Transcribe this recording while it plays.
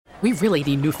We really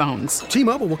need new phones.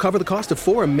 T-Mobile will cover the cost of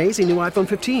 4 amazing new iPhone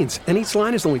 15s, and each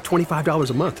line is only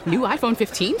 $25 a month. New iPhone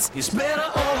 15s? It's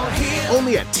better over here.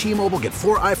 Only at T-Mobile, get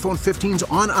 4 iPhone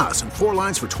 15s on us and 4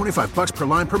 lines for $25 per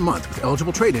line per month with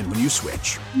eligible trade-in when you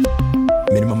switch.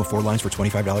 Minimum of 4 lines for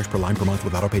 $25 per line per month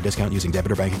with autopay discount using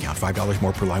debit or bank account. $5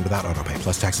 more per line without autopay,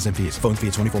 plus taxes and fees. Phone fee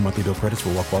at 24 monthly bill credits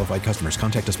for well-qualified customers.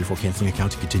 Contact us before canceling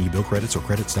account to continue bill credits or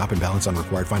credit stop and balance on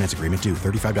required finance agreement due.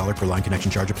 $35 per line connection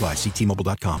charge applies. See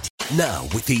T-Mobile.com. Now,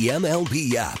 with the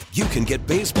MLB app, you can get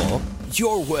baseball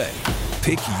your way.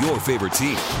 Pick your favorite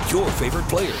team, your favorite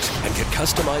players, and get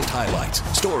customized highlights,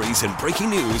 stories, and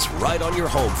breaking news right on your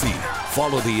home feed.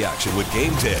 Follow the action with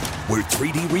Game Day, where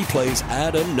 3D replays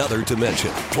add another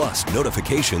dimension. Plus,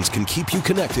 notifications can keep you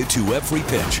connected to every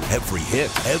pitch, every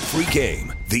hit, every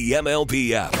game. The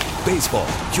MLB app. Baseball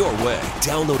your way.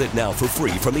 Download it now for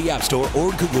free from the App Store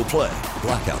or Google Play.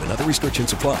 Blackout and other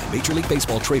restrictions apply. Major League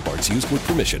Baseball trademarks used with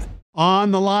permission.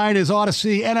 On the line is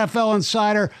Odyssey NFL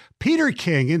insider Peter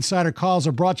King. Insider calls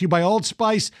are brought to you by Old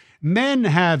Spice. Men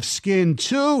have skin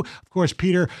too. Of course,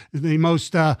 Peter is the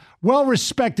most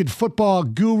well-respected football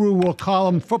guru, we'll call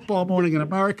him, Football Morning in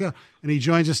America, and he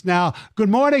joins us now. Good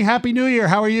morning. Happy New Year.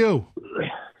 How are you?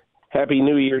 Happy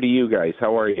New Year to you guys.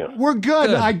 How are you? We're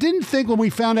good. I didn't think when we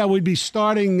found out we'd be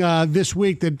starting this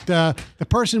week that the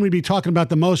person we'd be talking about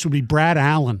the most would be Brad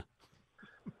Allen.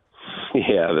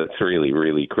 Yeah, that's really,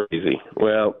 really crazy.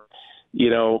 Well,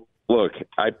 look,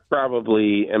 I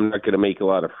probably am not going to make a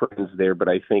lot of friends there, but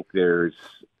I think there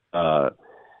are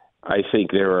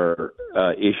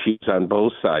issues on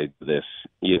both sides of this,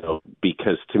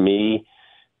 because to me,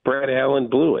 Brad Allen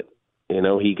blew it.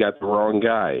 He got the wrong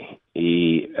guy.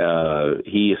 He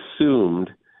assumed,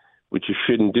 which you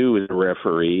shouldn't do as a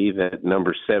referee, that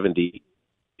number 70,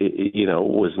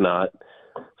 was not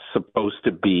supposed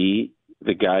to be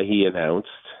the guy he announced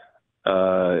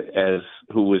as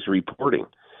who was reporting.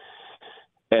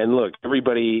 And look,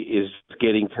 everybody is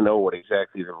getting to know what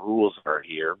exactly the rules are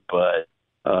here, but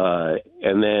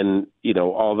and then,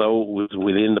 although it was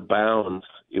within the bounds,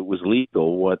 it was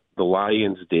legal what the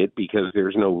Lions did because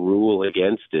there's no rule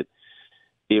against it.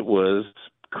 It was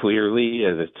clearly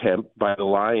an attempt by the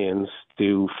Lions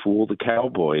to fool the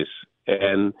Cowboys.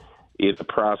 And in the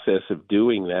process of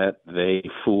doing that, they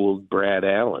fooled Brad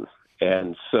Allen.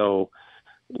 And so,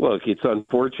 look, it's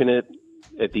unfortunate.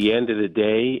 At the end of the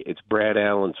day, it's Brad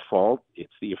Allen's fault.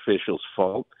 It's the officials'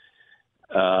 fault.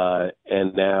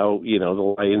 And now,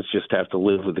 the Lions just have to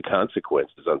live with the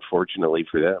consequences, unfortunately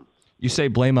for them. You say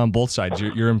blame on both sides.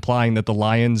 You're implying that the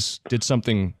Lions did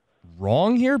something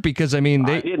wrong here? Because, I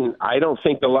didn't. I don't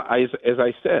think as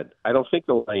I said, I don't think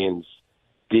the Lions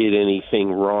did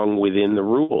anything wrong within the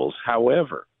rules.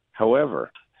 However,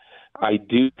 I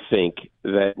do think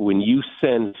that when you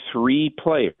send 3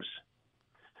 players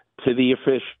to the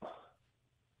official,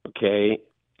 okay,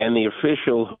 and the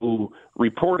official who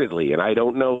reportedly, and I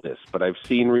don't know this, but I've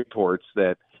seen reports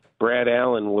that Brad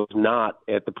Allen was not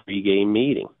at the pregame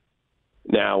meeting.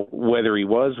 Now, whether he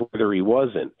was, whether he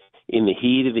wasn't, in the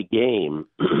heat of the game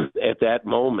at that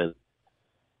moment,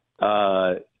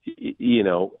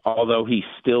 although he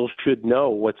still should know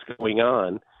what's going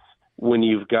on, when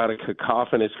you've got a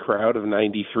cacophonous crowd of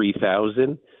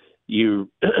 93,000, you're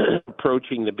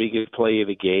approaching the biggest play of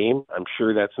the game. I'm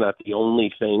sure that's not the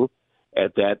only thing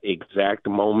at that exact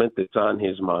moment that's on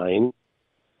his mind.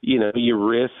 You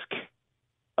risk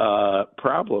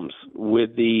problems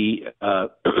with the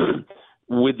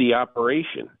with the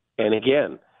operation. And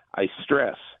again, I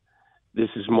stress, this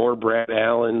is more Brad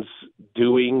Allen's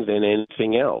doing than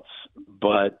anything else.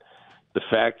 But the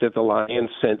fact that the Lions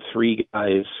sent 3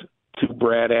 guys to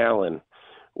Brad Allen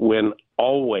when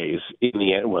always in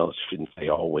the end, well, I shouldn't say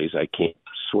always, I can't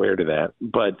swear to that,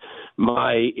 but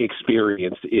my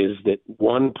experience is that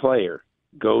one player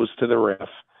goes to the ref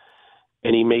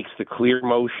and he makes the clear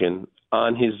motion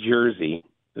on his jersey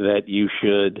that you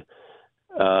should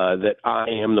that I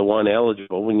am the one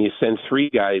eligible. When you send 3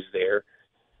 guys there,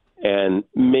 and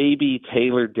maybe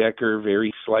Taylor Decker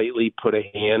very slightly put a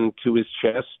hand to his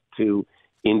chest to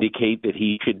indicate that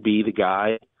he should be the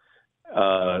guy,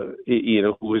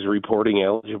 who was reporting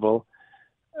eligible.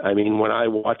 I mean, when I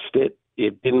watched it,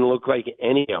 it didn't look like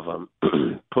any of them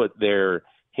put their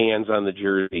hands on the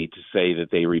jersey to say that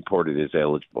they reported as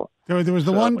eligible. There was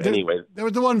the one. Anyway, there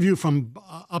was the one view from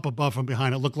up above, from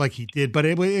behind. It looked like he did, but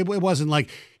it wasn't like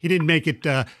he didn't make it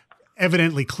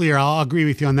evidently clear. I'll agree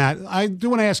with you on that. I do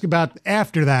want to ask about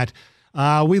after that.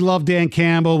 We love Dan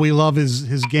Campbell. We love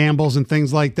his gambles and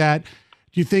things like that.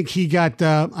 Do you think he got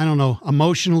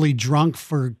emotionally drunk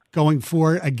for going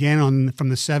for it again from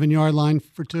the 7-yard line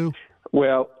for 2?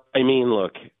 Well, I mean,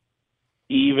 look,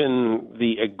 even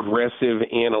the aggressive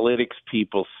analytics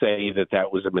people say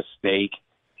that was a mistake.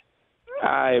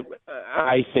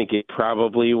 I think it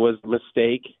probably was a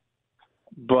mistake,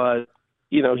 but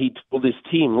he told his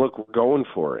team, "Look, we're going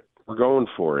for it. We're going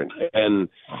for it." And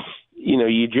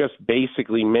you just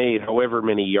basically made however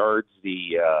many yards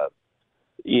the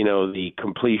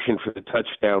completion for the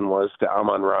touchdown was to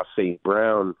Amon-Ra St.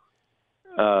 Brown.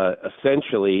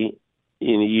 Essentially,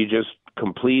 you just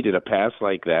completed a pass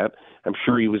like that. I'm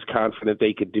sure he was confident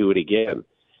they could do it again.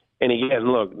 And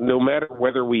again, look, no matter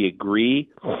whether we agree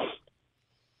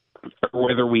or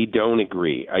whether we don't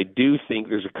agree, I do think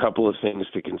there's a couple of things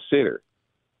to consider.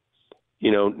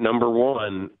 Number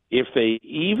one, if they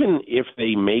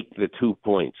make the 2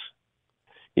 points,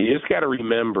 you just got to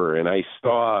remember, and I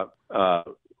saw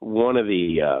one of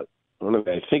the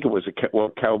I think it was a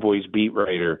Cowboys beat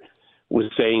writer was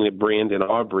saying that Brandon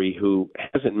Aubrey, who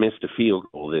hasn't missed a field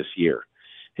goal this year,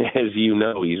 as you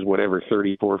know, he's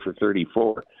 34 for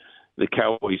 34, the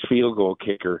Cowboys field goal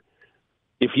kicker.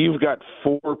 If you've got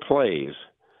 4 plays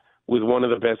with one of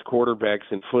the best quarterbacks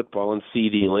in football and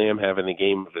CeeDee Lamb having the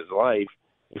game of his life,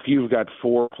 if you've got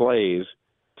 4 plays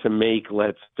to make,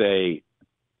 let's say,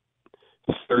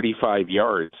 35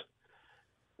 yards,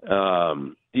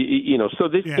 so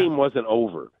this game wasn't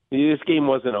over. This game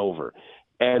wasn't over.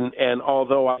 And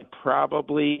although I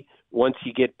probably, once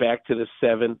you get back to the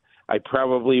 7, I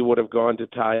probably would have gone to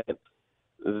tie it,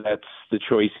 that's the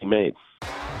choice he made.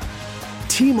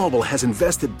 T-Mobile has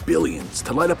invested billions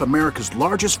to light up America's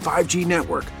largest 5G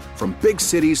network, from big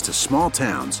cities to small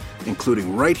towns,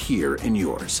 including right here in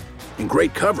yours. And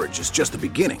great coverage is just the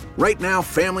beginning. Right now,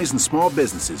 families and small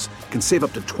businesses can save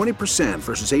up to 20%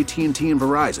 versus AT&T and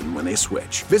Verizon when they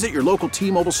switch. Visit your local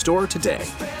T-Mobile store today.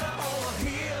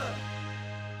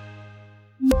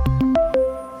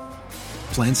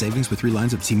 Plan savings with 3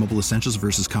 lines of T-Mobile Essentials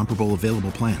versus comparable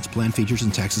available plans. Plan features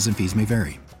and taxes and fees may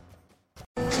vary.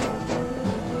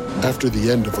 After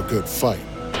the end of a good fight,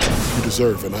 you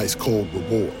deserve an ice-cold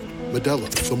reward. Modelo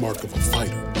is the mark of a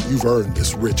fighter. You've earned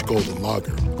this rich golden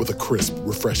lager with a crisp,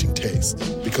 refreshing taste.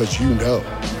 Because you know,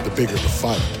 the bigger the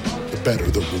fight, the better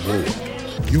the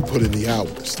reward. You put in the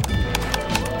hours,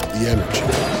 the energy,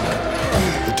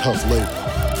 the tough labor.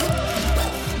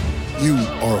 You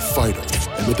are a fighter,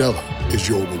 and Modelo is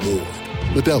your reward.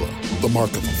 Modelo, the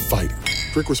mark of a fighter.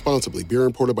 Drink responsibly. Beer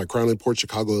imported by Crown Imports,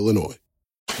 Chicago, Illinois.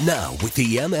 Now, with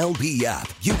the MLB app,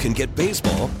 you can get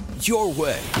baseball your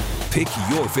way. Pick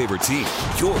your favorite team,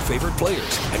 your favorite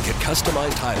players, and get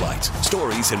customized highlights,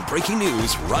 stories, and breaking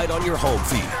news right on your home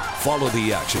feed. Follow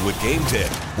the action with Game Day,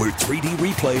 where 3D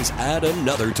replays add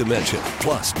another dimension.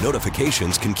 Plus,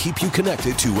 notifications can keep you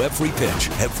connected to every pitch,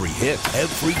 every hit,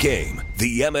 every game.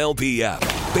 The MLB app.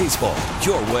 Baseball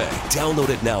your way. Download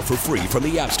it now for free from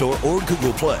the App Store or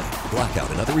Google Play.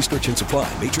 Blackout and other restrictions apply.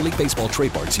 Major League Baseball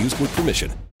trademarks used with permission.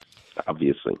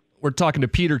 Obviously. We're talking to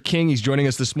Peter King. He's joining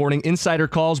us this morning. Insider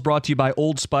Calls brought to you by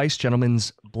Old Spice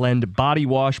Gentleman's Blend Body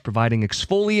Wash, providing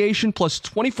exfoliation plus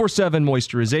 24/7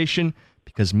 moisturization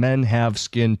because men have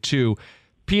skin too.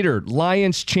 Peter,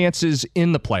 Lions' chances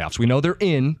in the playoffs. We know they're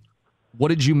in. What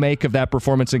did you make of that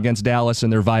performance against Dallas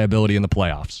and their viability in the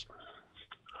playoffs?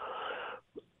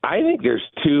 I think there's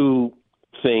 2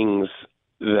 things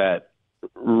that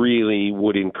really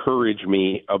would encourage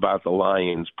me about the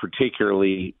Lions,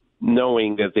 particularly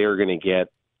knowing that they're going to get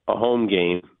a home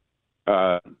game,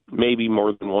 maybe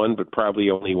more than one, but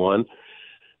probably only one.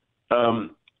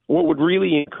 What would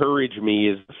really encourage me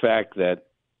is the fact that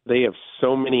they have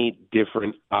so many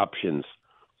different options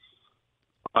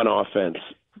on offense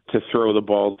to throw the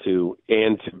ball to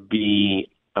and to be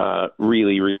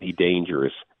really, really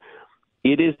dangerous.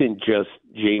 It isn't just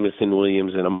Jamison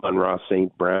Williams and Amon-Ra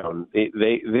St. Brown.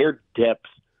 Their depth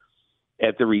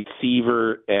at the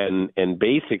receiver and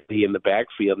basically in the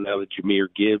backfield now that Jahmyr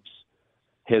Gibbs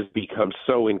has become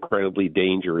so incredibly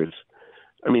dangerous.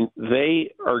 I mean,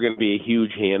 they are going to be a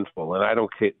huge handful, and I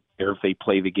don't care if they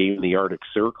play the game in the Arctic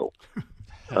Circle.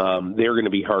 They're going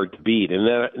to be hard to beat. And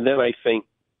then I think,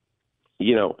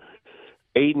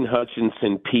 Aiden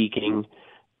Hutchinson peaking,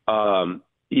 and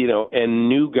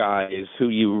new guys who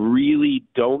you really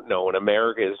don't know, and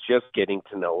America is just getting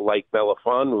to know, like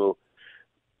Melifonwu.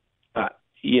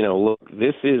 Look,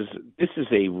 this is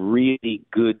a really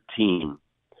good team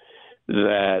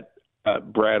that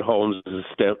Brad Holmes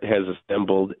has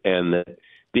assembled, and that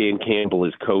Dan Campbell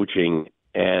is coaching.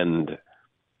 And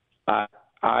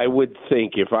I would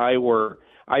think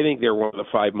I think they're one of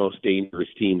the 5 most dangerous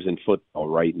teams in football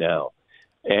right now.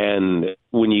 And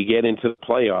when you get into the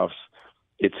playoffs,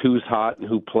 It's who's hot and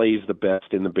who plays the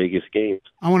best in the biggest games.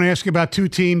 I want to ask you about two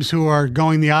teams who are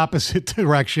going the opposite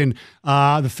direction,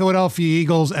 the Philadelphia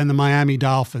Eagles and the Miami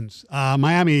Dolphins.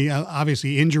 Miami,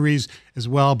 obviously injuries as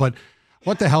well, but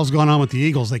what the hell's going on with the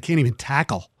Eagles? They can't even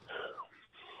tackle.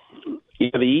 Yeah,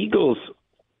 the Eagles,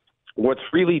 what's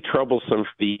really troublesome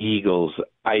for the Eagles,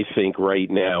 I think,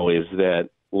 right now is that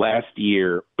last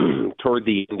year, toward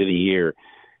the end of the year,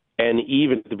 and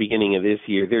even at the beginning of this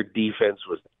year, their defense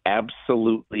was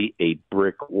absolutely a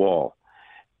brick wall.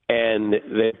 And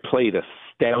they played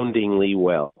astoundingly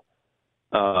well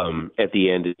at the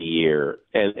end of the year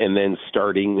and then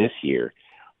starting this year.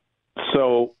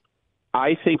 So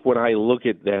I think when I look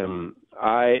at them,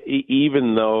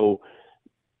 even though,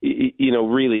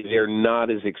 really they're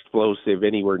not as explosive,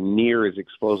 anywhere near as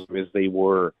explosive as they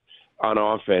were on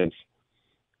offense,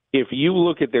 if you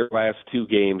look at their last two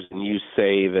games and you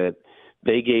say that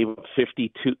they gave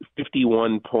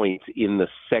 51 points in the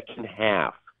second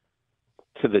half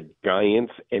to the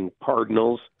Giants and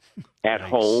Cardinals at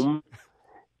home,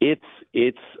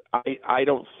 I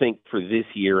don't think for this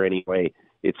year anyway,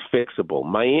 it's fixable.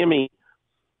 Miami,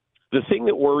 the thing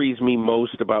that worries me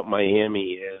most about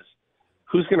Miami is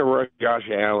who's going to rush Josh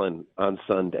Allen on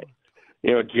Sunday.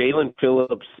 Jalen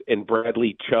Phillips and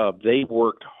Bradley Chubb, they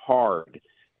worked hard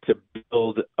to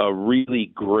build a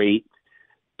really great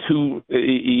two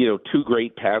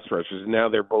great pass rushers. Now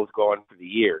they're both gone for the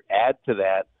year. Add to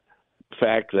that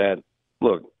fact that,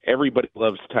 look, everybody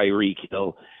loves Tyreek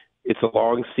Hill. It's a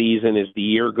long season. As the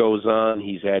year goes on,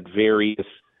 he's had various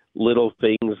little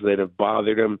things that have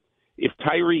bothered him. If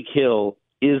Tyreek Hill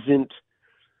isn't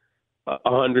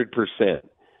 100%,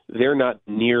 they're not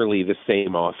nearly the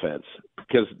same offense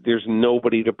because there's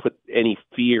nobody to put any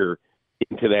fear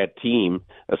into that team,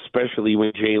 especially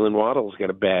when Jalen Waddle's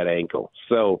got a bad ankle.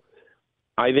 So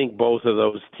I think both of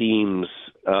those teams,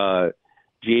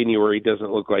 January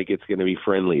doesn't look like it's going to be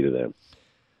friendly to them.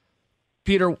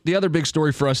 Peter, the other big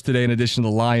story for us today, in addition to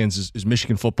the Lions, is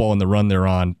Michigan football and the run they're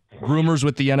on. Rumors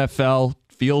with the NFL,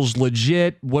 feels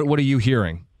legit. What are you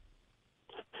hearing?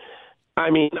 I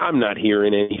mean, I'm not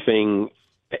hearing anything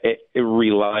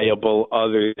reliable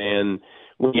other than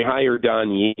when you hire Don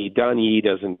Yee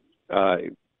doesn't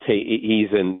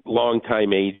he's a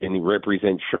longtime agent. He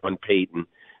represents Sean Payton,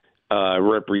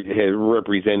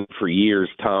 represented for years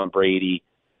Tom Brady.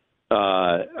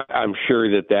 I'm sure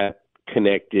that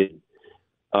connected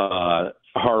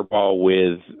Harbaugh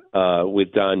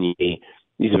with Don Yee.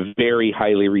 He's a very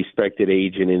highly respected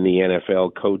agent in the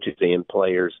NFL, coaches and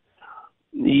players.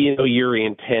 Your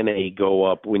antennae go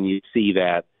up when you see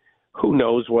that. Who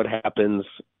knows what happens?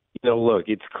 Look,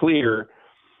 it's clear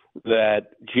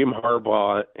that Jim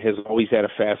Harbaugh has always had a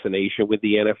fascination with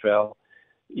the NFL.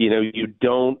 You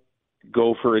don't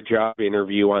go for a job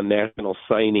interview on National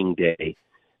Signing Day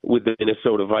with the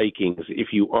Minnesota Vikings if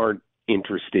you aren't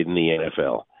interested in the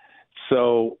NFL.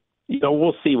 So,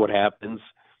 we'll see what happens.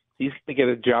 He's going to get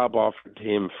a job offered to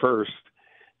him first,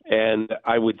 and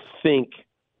I would think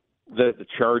that the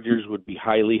Chargers would be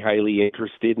highly, highly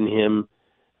interested in him.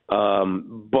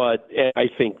 But I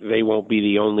think they won't be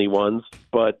the only ones.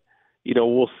 But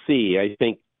we'll see. I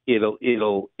think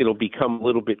it'll become a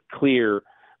little bit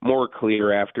more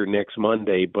clear after next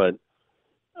Monday. But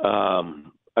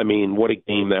what a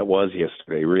game that was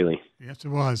yesterday, really. Yes, it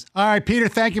was. All right, Peter,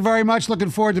 thank you very much.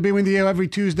 Looking forward to being with you every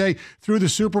Tuesday through the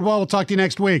Super Bowl. We'll talk to you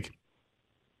next week.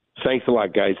 Thanks a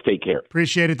lot, guys. Take care.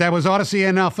 Appreciate it. That was Odyssey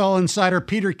NFL insider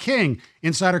Peter King.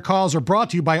 Insider calls are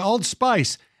brought to you by Old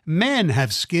Spice. Men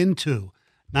have skin too.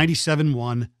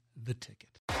 97.1 The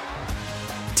Ticket.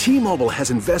 T-Mobile has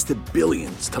invested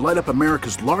billions to light up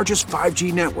America's largest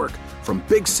 5G network, from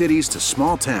big cities to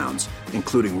small towns,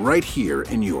 including right here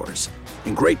in yours.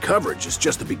 And great coverage is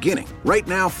just the beginning. Right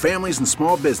now, families and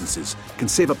small businesses can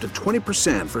save up to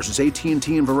 20% versus AT&T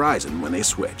and Verizon when they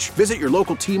switch. Visit your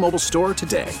local T-Mobile store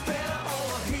today.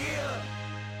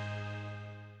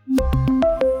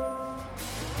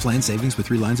 Plan savings with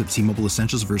 3 lines of T-Mobile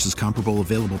Essentials versus comparable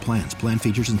available plans. Plan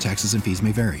features and taxes and fees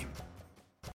may vary.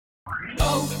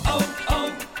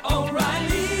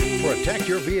 Protect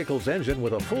your vehicle's engine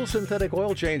with a full synthetic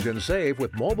oil change and save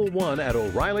with Mobil 1 at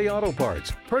O'Reilly Auto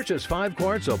Parts. Purchase 5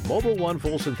 quarts of Mobil 1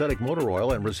 full synthetic motor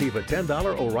oil and receive a $10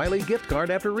 O'Reilly gift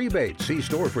card after rebate. See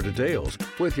store for details.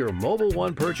 With your Mobil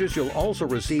 1 purchase, you'll also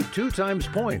receive 2 times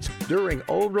points during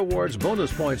O Rewards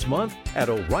Bonus Points Month at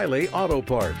O'Reilly Auto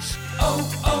Parts.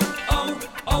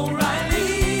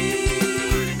 O'Reilly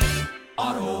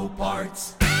Auto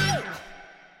Parts.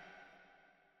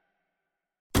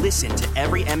 listen to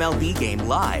every MLB game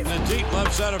live. In the deep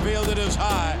left center field, it is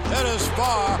high, it is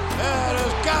far, it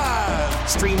is gone.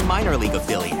 Stream minor league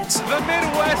affiliates. The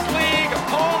Midwest League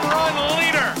home run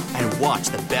leader. And watch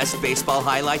the best baseball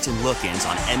highlights and look-ins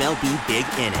on MLB Big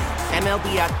Inning.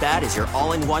 MLB At Bat is your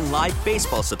all-in-one live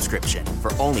baseball subscription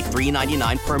for only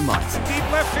 $3.99 per month.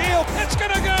 Deep left field, it's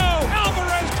gonna go.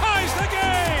 Alvarez ties the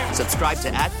game. Subscribe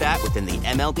to At Bat within the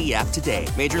MLB app today.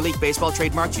 Major League Baseball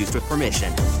trademarks used with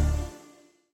permission.